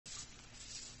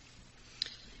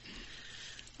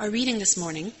Our reading this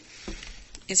morning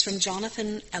is from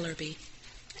Jonathan Ellerby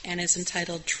and is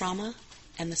entitled Trauma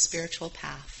and the Spiritual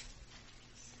Path.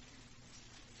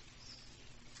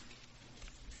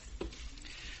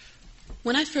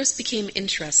 When I first became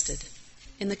interested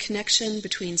in the connection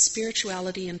between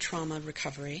spirituality and trauma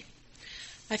recovery,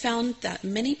 I found that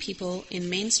many people in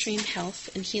mainstream health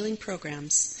and healing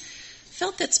programs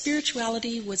felt that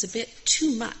spirituality was a bit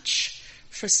too much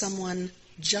for someone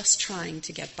just trying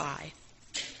to get by.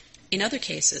 In other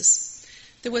cases,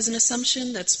 there was an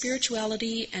assumption that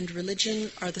spirituality and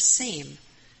religion are the same,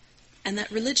 and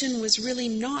that religion was really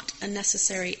not a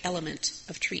necessary element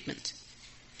of treatment.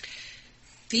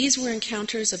 These were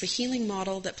encounters of a healing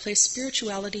model that placed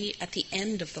spirituality at the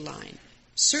end of the line,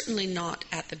 certainly not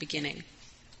at the beginning.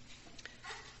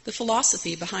 The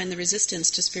philosophy behind the resistance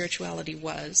to spirituality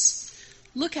was,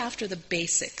 look after the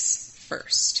basics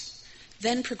first,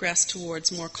 then progress towards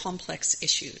more complex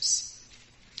issues.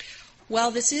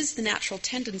 While this is the natural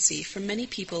tendency for many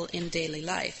people in daily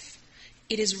life,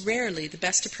 it is rarely the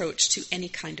best approach to any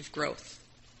kind of growth.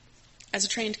 As a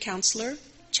trained counselor,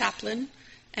 chaplain,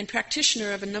 and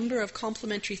practitioner of a number of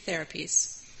complementary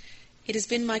therapies, it has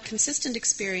been my consistent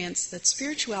experience that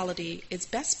spirituality is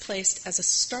best placed as a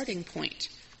starting point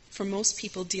for most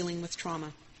people dealing with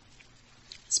trauma.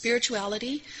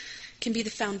 Spirituality can be the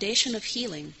foundation of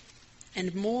healing,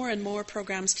 and more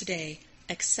programs today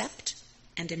accept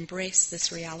and embrace this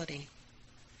reality.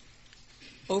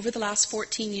 Over the last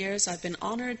 14 years, I've been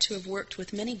honored to have worked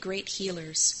with many great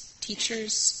healers,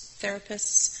 teachers,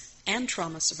 therapists, and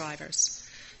trauma survivors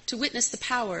to witness the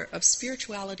power of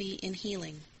spirituality in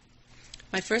healing.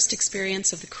 My first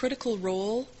experience of the critical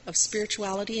role of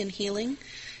spirituality in healing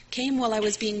came while I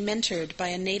was being mentored by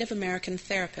a Native American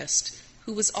therapist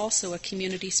who was also a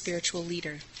community spiritual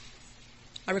leader.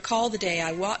 I recall the day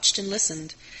I watched and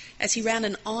listened as he ran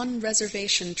an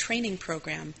on-reservation training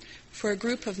program for a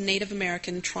group of Native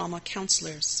American trauma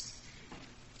counselors.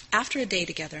 After a day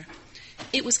together,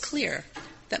 it was clear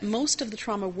that most of the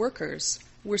trauma workers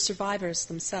were survivors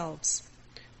themselves,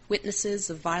 witnesses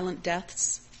of violent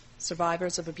deaths,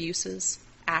 survivors of abuses,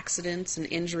 accidents and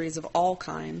injuries of all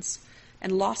kinds,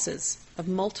 and losses of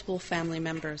multiple family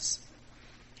members.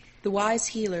 The wise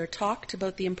healer talked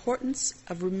about the importance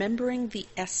of remembering the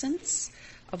essence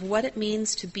of what it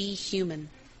means to be human,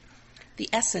 the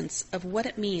essence of what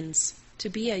it means to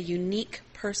be a unique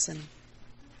person.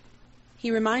 He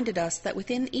reminded us that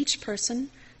within each person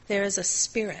there is a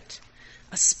spirit,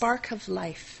 a spark of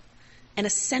life, an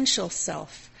essential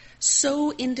self,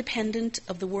 so independent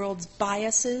of the world's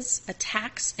biases,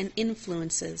 attacks, and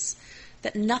influences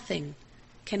that nothing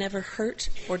can ever hurt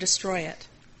or destroy it.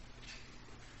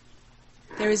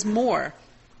 There is more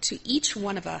to each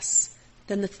one of us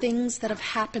than the things that have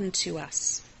happened to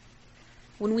us.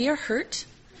 When we are hurt,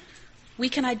 we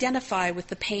can identify with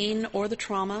the pain or the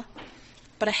trauma,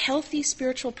 but a healthy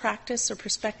spiritual practice or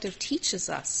perspective teaches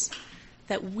us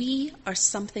that we are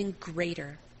something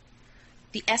greater.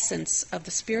 The essence of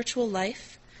the spiritual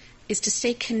life is to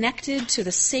stay connected to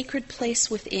the sacred place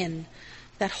within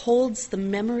that holds the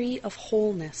memory of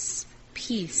wholeness,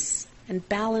 peace, and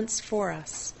balance for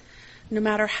us, no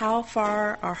matter how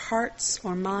far our hearts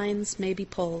or minds may be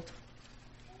pulled.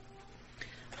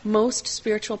 Most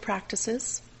spiritual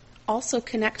practices also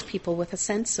connect people with a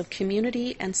sense of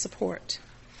community and support.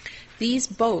 These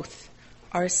both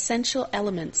are essential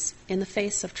elements in the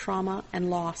face of trauma and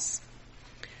loss.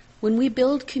 When we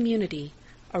build community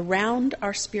around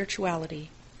our spirituality,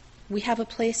 we have a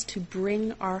place to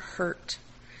bring our hurt,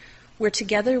 where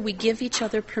together we give each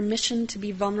other permission to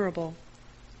be vulnerable,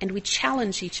 and we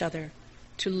challenge each other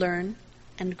to learn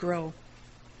and grow.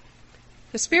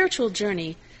 The spiritual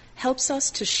journey helps us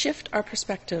to shift our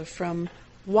perspective from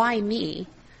why me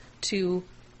to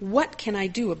what can I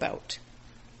do about.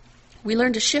 We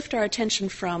learn to shift our attention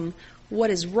from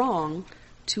what is wrong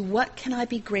to what can I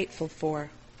be grateful for.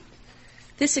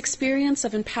 This experience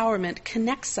of empowerment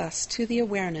connects us to the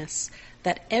awareness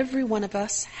that every one of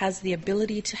us has the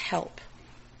ability to help.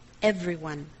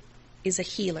 Everyone is a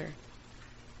healer.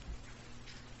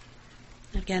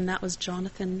 Again, that was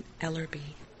Jonathan Ellerby.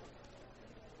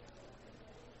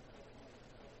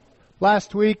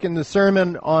 Last week in the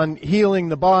sermon on healing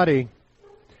the body,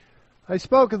 I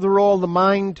spoke of the role the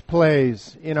mind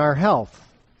plays in our health.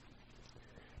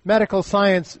 Medical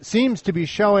science seems to be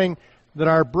showing that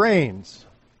our brains,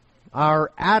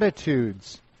 our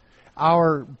attitudes,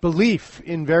 our belief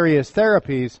in various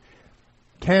therapies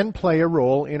can play a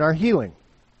role in our healing.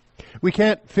 We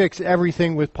can't fix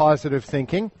everything with positive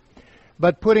thinking,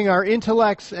 but putting our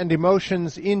intellects and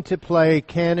emotions into play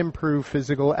can improve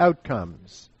physical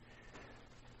outcomes.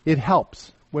 It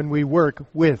helps when we work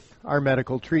with our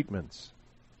medical treatments.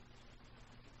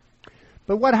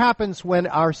 But what happens when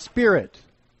our spirit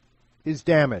is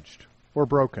damaged or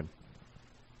broken?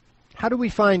 How do we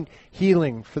find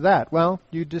healing for that? Well,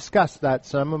 you discussed that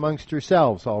some amongst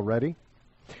yourselves already.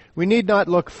 We need not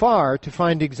look far to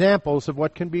find examples of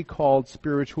what can be called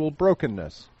spiritual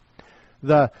brokenness.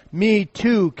 The Me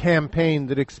Too campaign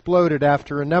that exploded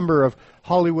after a number of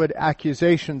Hollywood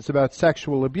accusations about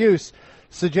sexual abuse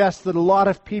suggests that a lot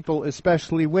of people,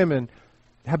 especially women,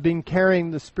 have been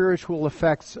carrying the spiritual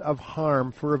effects of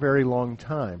harm for a very long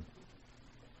time.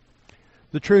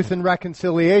 The Truth and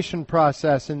Reconciliation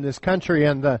process in this country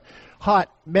and the hot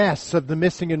mess of the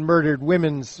missing and murdered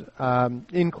women's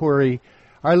inquiry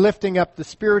are lifting up the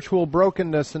spiritual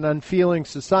brokenness and unfeeling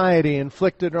society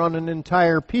inflicted on an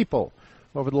entire people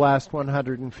over the last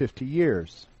 150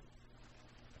 years.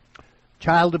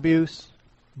 Child abuse,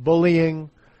 bullying,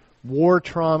 war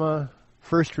trauma,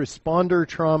 first responder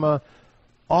trauma,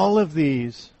 all of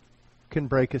these can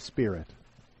break a spirit.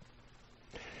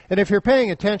 And if you're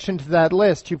paying attention to that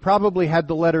list, you probably had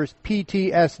the letters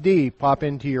PTSD pop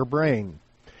into your brain.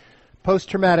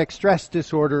 Post-traumatic stress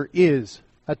disorder is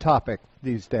a topic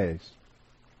these days.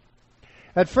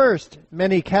 At first,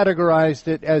 many categorized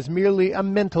it as merely a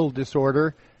mental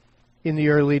disorder. In the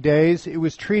early days, it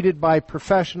was treated by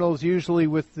professionals usually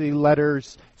with the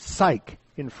letters psych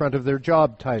in front of their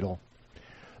job title.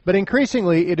 But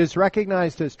increasingly, it is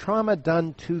recognized as trauma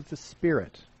done to the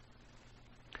spirit.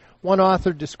 One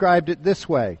author described it this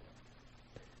way: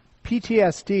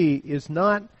 PTSD is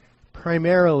not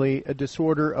primarily a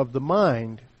disorder of the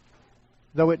mind,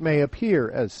 though it may appear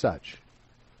as such,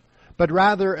 but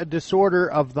rather a disorder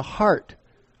of the heart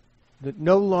that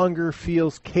no longer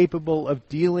feels capable of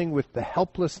dealing with the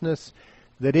helplessness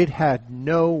that it had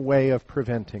no way of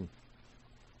preventing.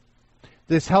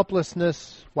 This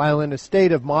helplessness, while in a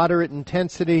state of moderate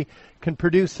intensity, can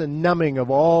produce a numbing of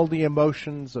all the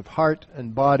emotions of heart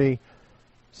and body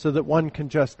so that one can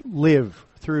just live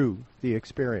through the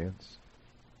experience.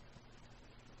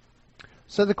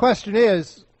 So the question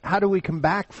is, how do we come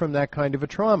back from that kind of a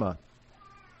trauma?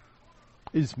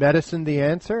 Is medicine the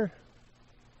answer?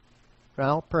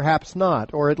 Well, perhaps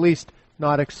not, or at least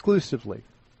not exclusively.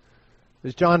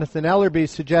 As Jonathan Ellerby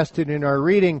suggested in our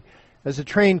reading, as a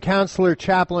trained counselor,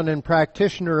 chaplain, and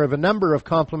practitioner of a number of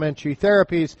complementary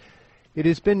therapies, it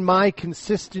has been my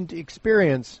consistent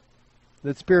experience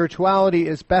that spirituality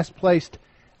is best placed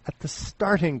at the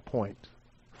starting point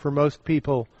for most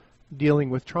people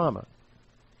dealing with trauma.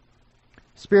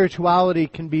 Spirituality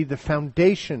can be the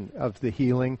foundation of the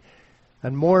healing,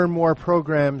 and more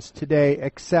programs today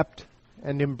accept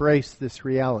and embrace this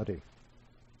reality.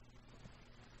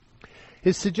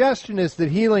 His suggestion is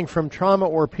that healing from trauma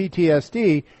or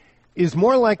PTSD is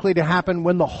more likely to happen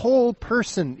when the whole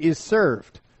person is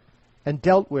served and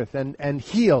dealt with and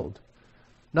healed,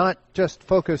 not just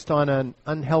focused on an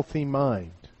unhealthy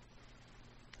mind.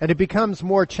 And it becomes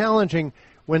more challenging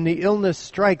when the illness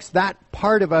strikes that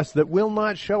part of us that will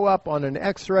not show up on an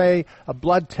X-ray, a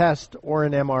blood test, or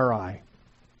an MRI.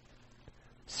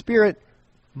 Spirit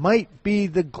might be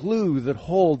the glue that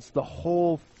holds the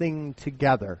whole thing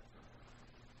together.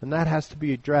 And that has to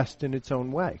be addressed in its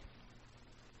own way.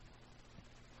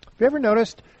 Have you ever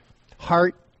noticed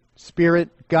heart, spirit,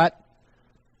 gut?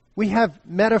 We have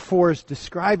metaphors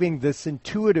describing this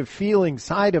intuitive feeling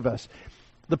side of us,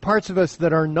 the parts of us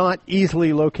that are not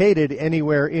easily located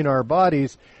anywhere in our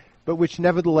bodies, but which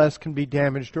nevertheless can be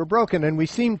damaged or broken, and we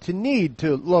seem to need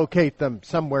to locate them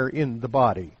somewhere in the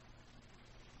body.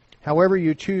 However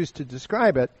you choose to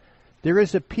describe it, there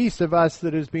is a piece of us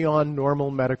that is beyond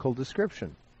normal medical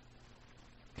description.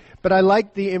 But I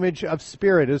like the image of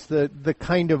spirit as the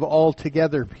kind of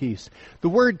altogether piece. The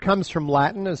word comes from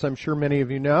Latin, as I'm sure many of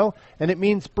you know, and it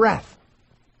means breath.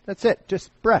 That's it,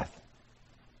 just breath.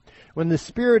 When the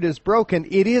spirit is broken,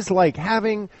 it is like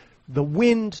having the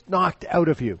wind knocked out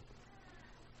of you,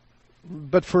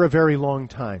 but for a very long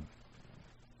time.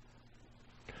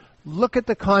 Look at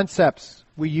the concepts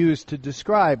we use to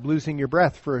describe losing your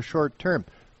breath for a short term.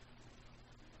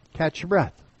 Catch your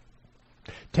breath.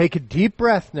 Take a deep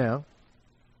breath now.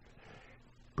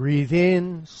 Breathe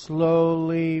in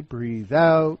slowly, breathe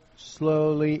out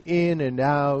slowly, in and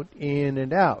out, in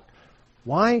and out.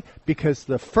 Why? Because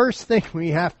the first thing we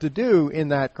have to do in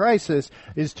that crisis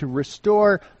is to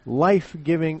restore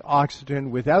life-giving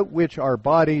oxygen, without which our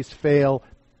bodies fail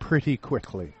pretty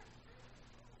quickly.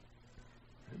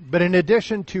 But in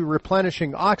addition to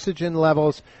replenishing oxygen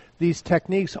levels, these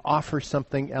techniques offer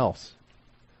something else.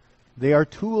 They are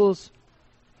tools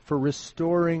for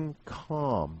restoring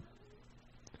calm,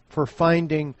 for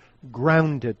finding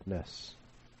groundedness.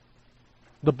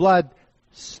 The blood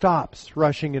stops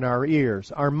rushing in our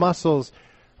ears. Our muscles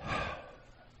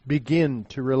begin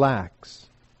to relax.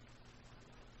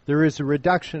 There is a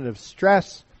reduction of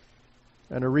stress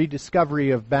and a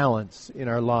rediscovery of balance in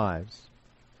our lives.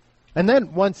 And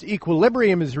then once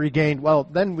equilibrium is regained, well,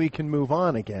 then we can move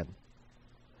on again.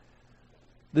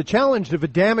 The challenge of a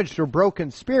damaged or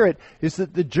broken spirit is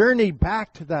that the journey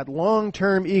back to that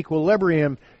long-term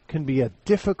equilibrium can be a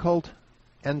difficult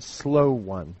and slow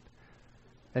one.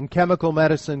 And chemical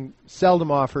medicine seldom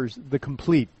offers the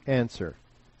complete answer.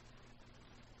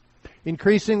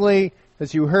 Increasingly,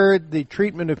 as you heard, the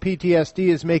treatment of PTSD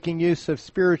is making use of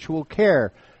spiritual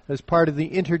care as part of the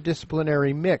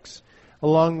interdisciplinary mix,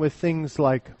 along with things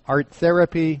like art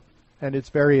therapy and its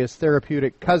various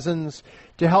therapeutic cousins,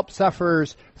 to help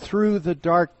sufferers through the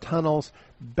dark tunnels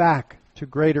back to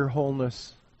greater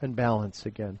wholeness and balance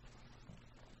again.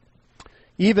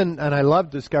 Even, and I love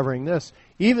discovering this,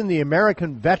 even the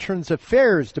American Veterans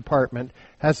Affairs Department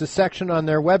has a section on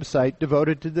their website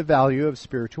devoted to the value of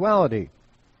spirituality.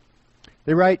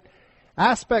 They write,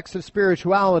 aspects of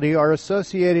spirituality are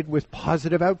associated with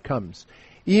positive outcomes,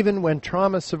 even when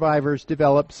trauma survivors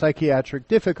develop psychiatric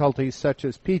difficulties such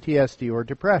as PTSD or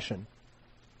depression.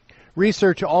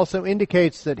 Research also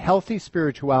indicates that healthy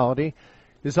spirituality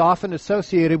is often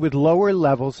associated with lower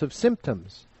levels of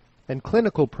symptoms and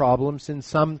clinical problems in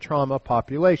some trauma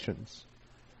populations.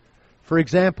 For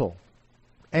example,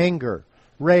 anger,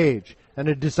 rage, and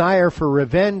a desire for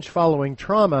revenge following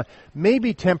trauma may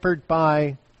be tempered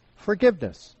by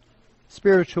forgiveness,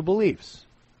 spiritual beliefs,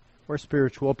 or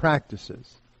spiritual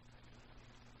practices.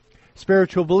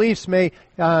 Spiritual beliefs may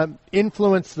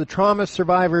influence the trauma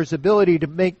survivor's ability to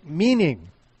make meaning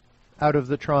out of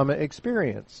the trauma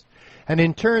experience. And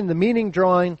in turn, the meaning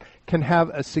drawing can have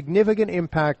a significant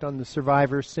impact on the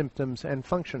survivor's symptoms and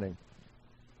functioning.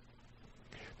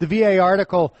 The VA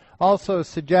article also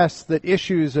suggests that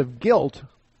issues of guilt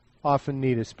often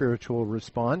need a spiritual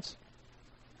response.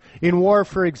 In war,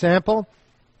 for example,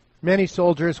 many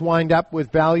soldiers wind up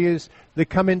with values that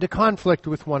come into conflict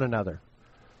with one another.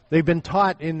 They've been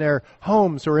taught in their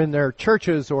homes or in their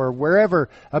churches or wherever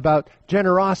about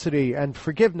generosity and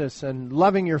forgiveness and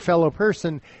loving your fellow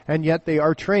person, and yet they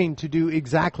are trained to do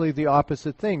exactly the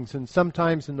opposite things. And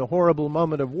sometimes in the horrible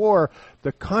moment of war,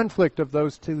 the conflict of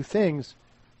those two things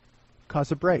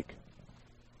cause a break.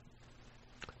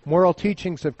 Moral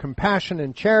teachings of compassion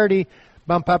and charity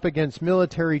bump up against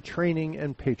military training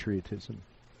and patriotism.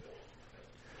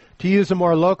 To use a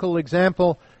more local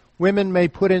example, women may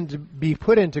be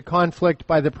put into conflict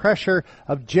by the pressure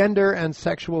of gender and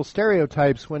sexual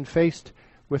stereotypes when faced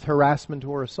with harassment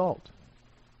or assault.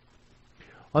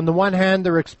 On the one hand,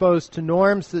 they're exposed to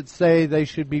norms that say they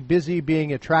should be busy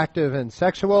being attractive and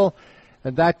sexual,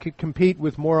 and that could compete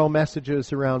with moral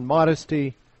messages around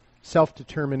modesty,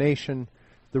 self-determination,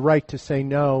 the right to say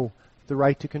no, the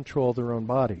right to control their own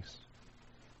bodies.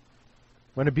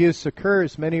 When abuse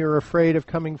occurs, many are afraid of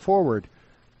coming forward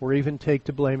or even take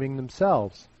to blaming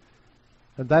themselves.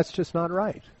 And that's just not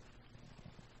right.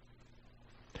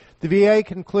 The VA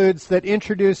concludes that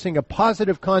introducing a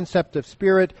positive concept of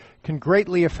spirit can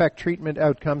greatly affect treatment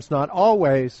outcomes, not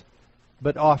always,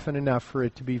 but often enough for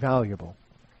it to be valuable.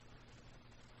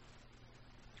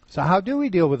 So how do we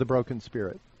deal with a broken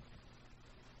spirit?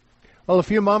 Well, a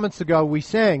few moments ago we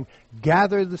sang,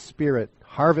 "Gather the Spirit,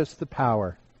 harvest the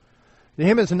power." The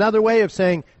hymn is another way of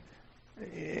saying,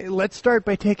 let's start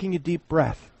by taking a deep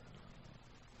breath.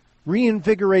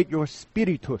 Reinvigorate your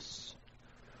spiritus.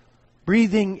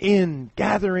 Breathing in,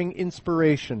 gathering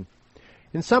inspiration.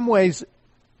 In some ways,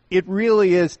 it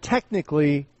really is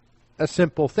technically a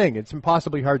simple thing. It's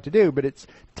impossibly hard to do, but it's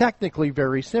technically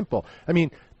very simple. I mean,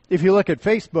 if you look at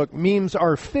Facebook, memes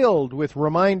are filled with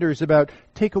reminders about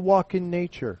take a walk in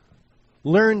nature,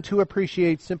 learn to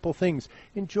appreciate simple things,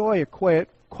 enjoy a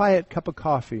quiet cup of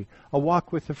coffee, a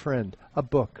walk with a friend, a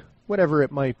book, whatever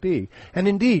it might be. And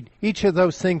indeed, each of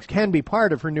those things can be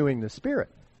part of renewing the spirit.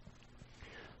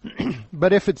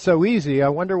 But if it's so easy, I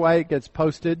wonder why it gets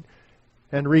posted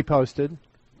and reposted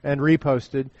and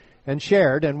reposted and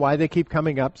shared, and why they keep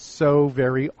coming up so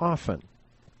very often.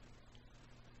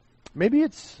 Maybe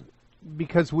it's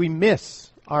because we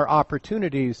miss our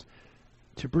opportunities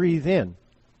to breathe in,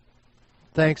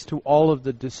 thanks to all of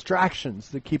the distractions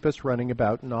that keep us running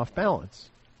about and off balance.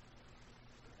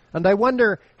 And I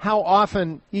wonder how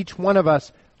often each one of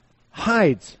us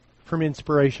hides from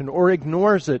inspiration or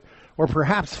ignores it, or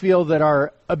perhaps feel that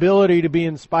our ability to be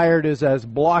inspired is as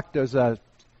blocked as a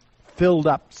filled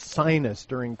up sinus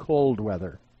during cold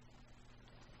weather.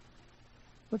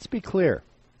 Let's be clear.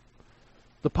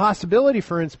 The possibility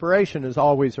for inspiration is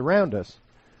always around us.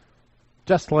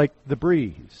 just like the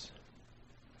breeze,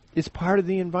 is part of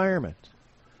the environment,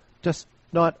 just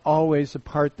not always a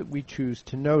part that we choose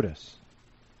to notice.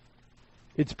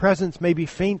 Its presence may be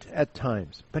faint at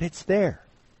times, but it's there.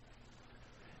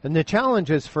 And the challenge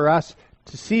is for us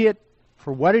to see it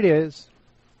for what it is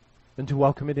and to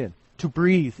welcome it in, to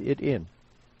breathe it in.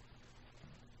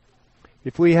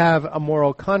 If we have a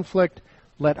moral conflict,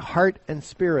 let heart and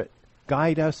spirit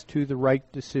guide us to the right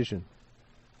decision.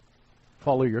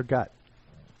 Follow your gut.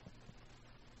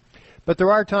 But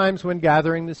there are times when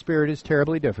gathering the Spirit is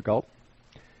terribly difficult.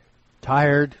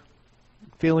 Tired,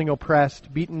 feeling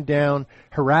oppressed, beaten down,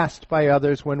 harassed by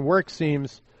others, when work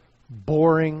seems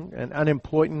boring and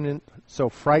unimportant, so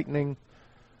frightening,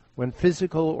 when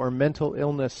physical or mental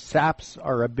illness saps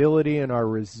our ability and our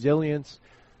resilience,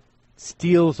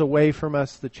 steals away from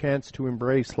us the chance to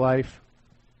embrace life,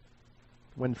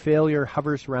 when failure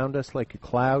hovers around us like a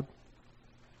cloud,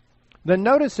 then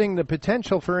noticing the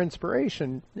potential for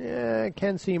inspiration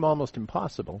can seem almost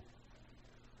impossible.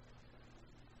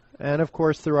 And of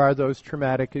course, there are those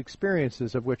traumatic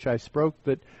experiences of which I spoke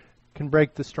that can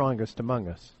break the strongest among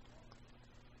us.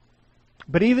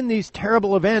 But even these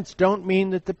terrible events don't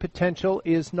mean that the potential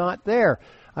is not there.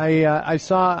 I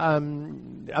saw a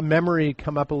memory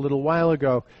come up a little while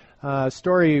ago, a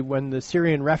story when the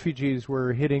Syrian refugees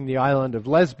were hitting the island of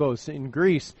Lesbos in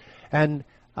Greece, and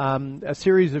a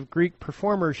series of Greek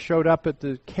performers showed up at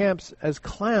the camps as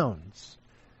clowns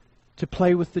to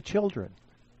play with the children.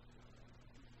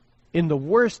 In the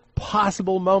worst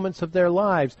possible moments of their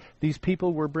lives, these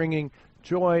people were bringing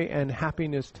joy and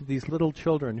happiness to these little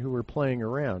children who were playing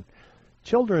around.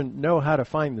 Children know how to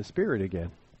find the Spirit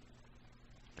again.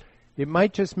 It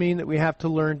might just mean that we have to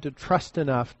learn to trust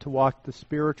enough to walk the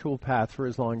spiritual path for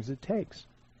as long as it takes.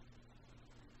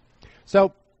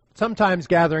 So, sometimes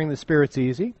gathering the Spirit's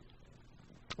easy.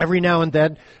 Every now and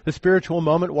then, the spiritual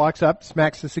moment walks up,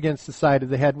 smacks us against the side of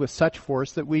the head with such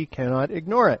force that we cannot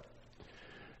ignore it.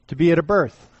 To be at a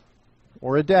birth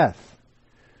or a death,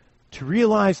 to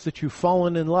realize that you've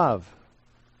fallen in love,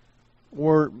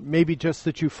 or maybe just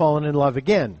that you've fallen in love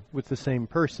again with the same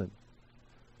person.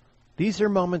 These are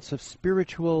moments of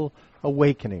spiritual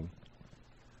awakening.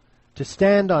 To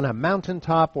stand on a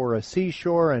mountaintop or a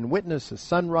seashore and witness a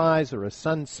sunrise or a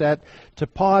sunset, to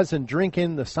pause and drink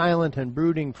in the silent and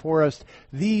brooding forest,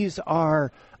 these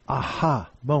are aha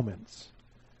moments.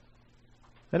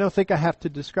 I don't think I have to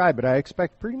describe it. I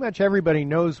expect pretty much everybody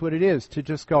knows what it is to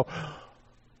just go,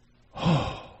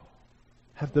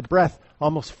 have the breath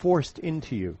almost forced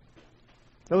into you.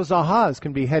 Those ahas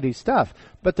can be heady stuff,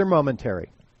 but they're momentary.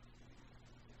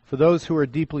 For those who are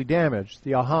deeply damaged,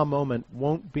 the aha moment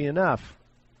won't be enough,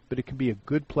 but it can be a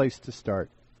good place to start.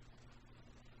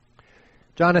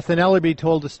 Jonathan Ellerby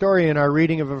told a story in our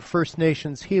reading of a First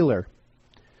Nations healer.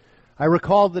 I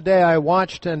recall the day I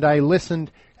watched and I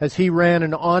listened as he ran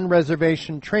an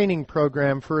on-reservation training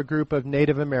program for a group of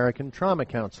Native American trauma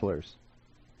counselors.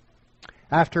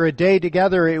 After a day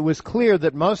together, it was clear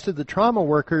that most of the trauma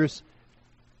workers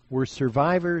were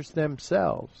survivors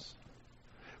themselves.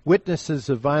 Witnesses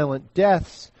of violent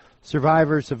deaths,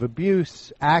 survivors of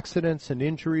abuse, accidents and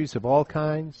injuries of all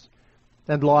kinds,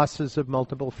 and losses of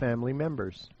multiple family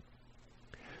members.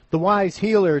 The wise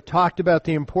healer talked about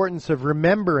the importance of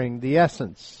remembering the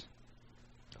essence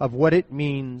of what it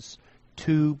means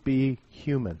to be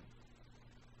human.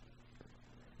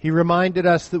 He reminded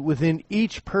us that within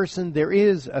each person there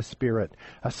is a spirit,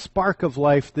 a spark of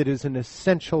life that is an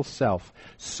essential self,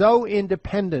 so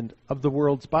independent of the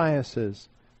world's biases,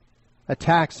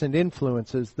 attacks and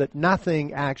influences that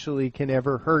nothing actually can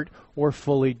ever hurt or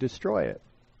fully destroy it.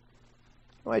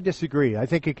 Well, I disagree. I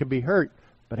think it can be hurt,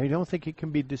 but I don't think it can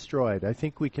be destroyed. I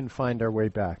think we can find our way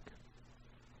back.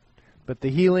 But the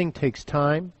healing takes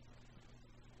time.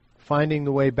 Finding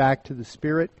the way back to the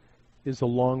Spirit is a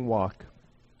long walk.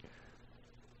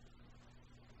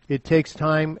 It takes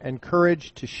time and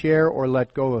courage to share or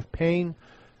let go of pain,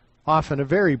 often a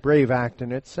very brave act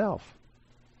in itself.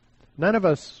 None of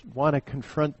us want to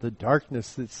confront the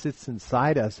darkness that sits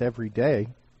inside us every day,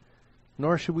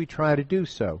 nor should we try to do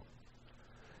so.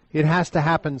 It has to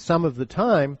happen some of the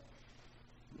time,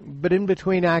 but in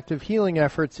between active healing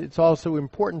efforts, it's also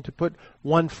important to put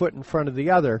one foot in front of the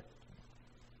other,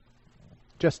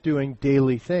 just doing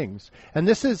daily things. And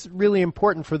this is really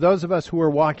important for those of us who are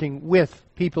walking with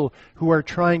people who are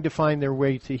trying to find their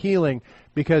way to healing,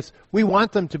 because we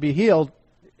want them to be healed,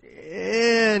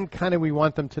 and kind of we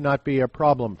want them to not be a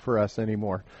problem for us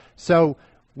anymore. So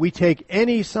we take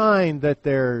any sign that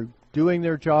they're doing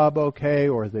their job okay,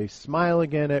 or they smile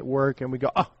again at work, and we go,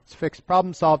 oh, it's fixed,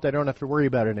 problem solved, I don't have to worry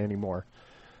about it anymore.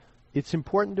 it's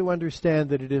important to understand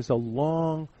that it is a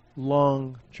long,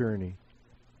 long journey,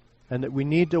 and that we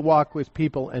need to walk with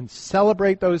people and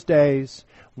celebrate those days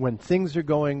when things are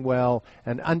going well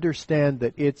and understand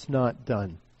that it's not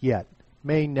done yet.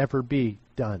 May never be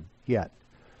done yet.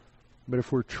 But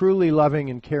if we're truly loving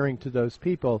and caring to those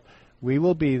people, we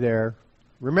will be there.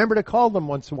 Remember to call them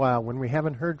once in a while when we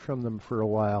haven't heard from them for a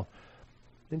while,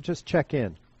 and just check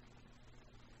in.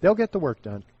 They'll get the work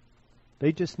done.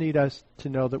 They just need us to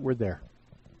know that we're there.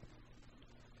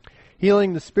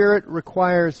 Healing the spirit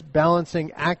requires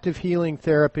balancing active healing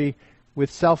therapy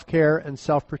with self-care and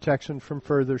self-protection from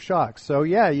further shocks. So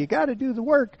yeah, you got to do the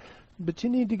work, but you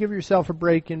need to give yourself a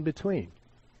break in between.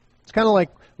 It's kind of like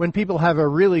when people have a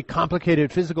really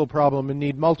complicated physical problem and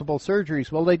need multiple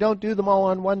surgeries. Well, they don't do them all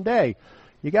on one day.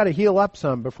 You got to heal up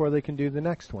some before they can do the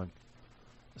next one.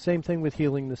 Same thing with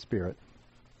healing the spirit.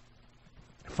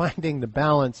 Finding the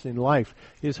balance in life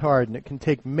is hard, and it can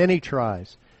take many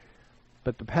tries.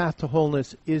 But the path to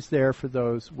wholeness is there for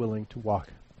those willing to walk.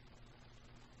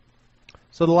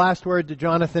 So the last word to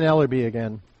Jonathan Ellerby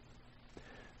again.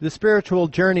 The spiritual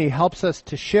journey helps us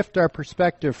to shift our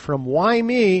perspective from why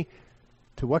me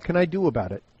to what can I do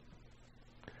about it.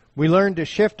 We learn to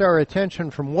shift our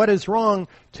attention from what is wrong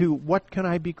to what can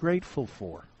I be grateful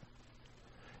for.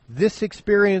 This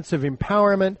experience of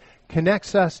empowerment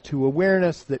connects us to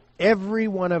awareness that every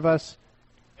one of us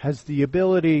has the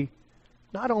ability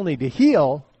not only to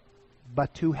heal,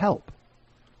 but to help.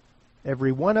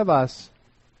 Every one of us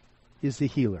is a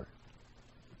healer.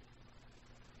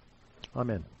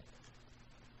 Amen.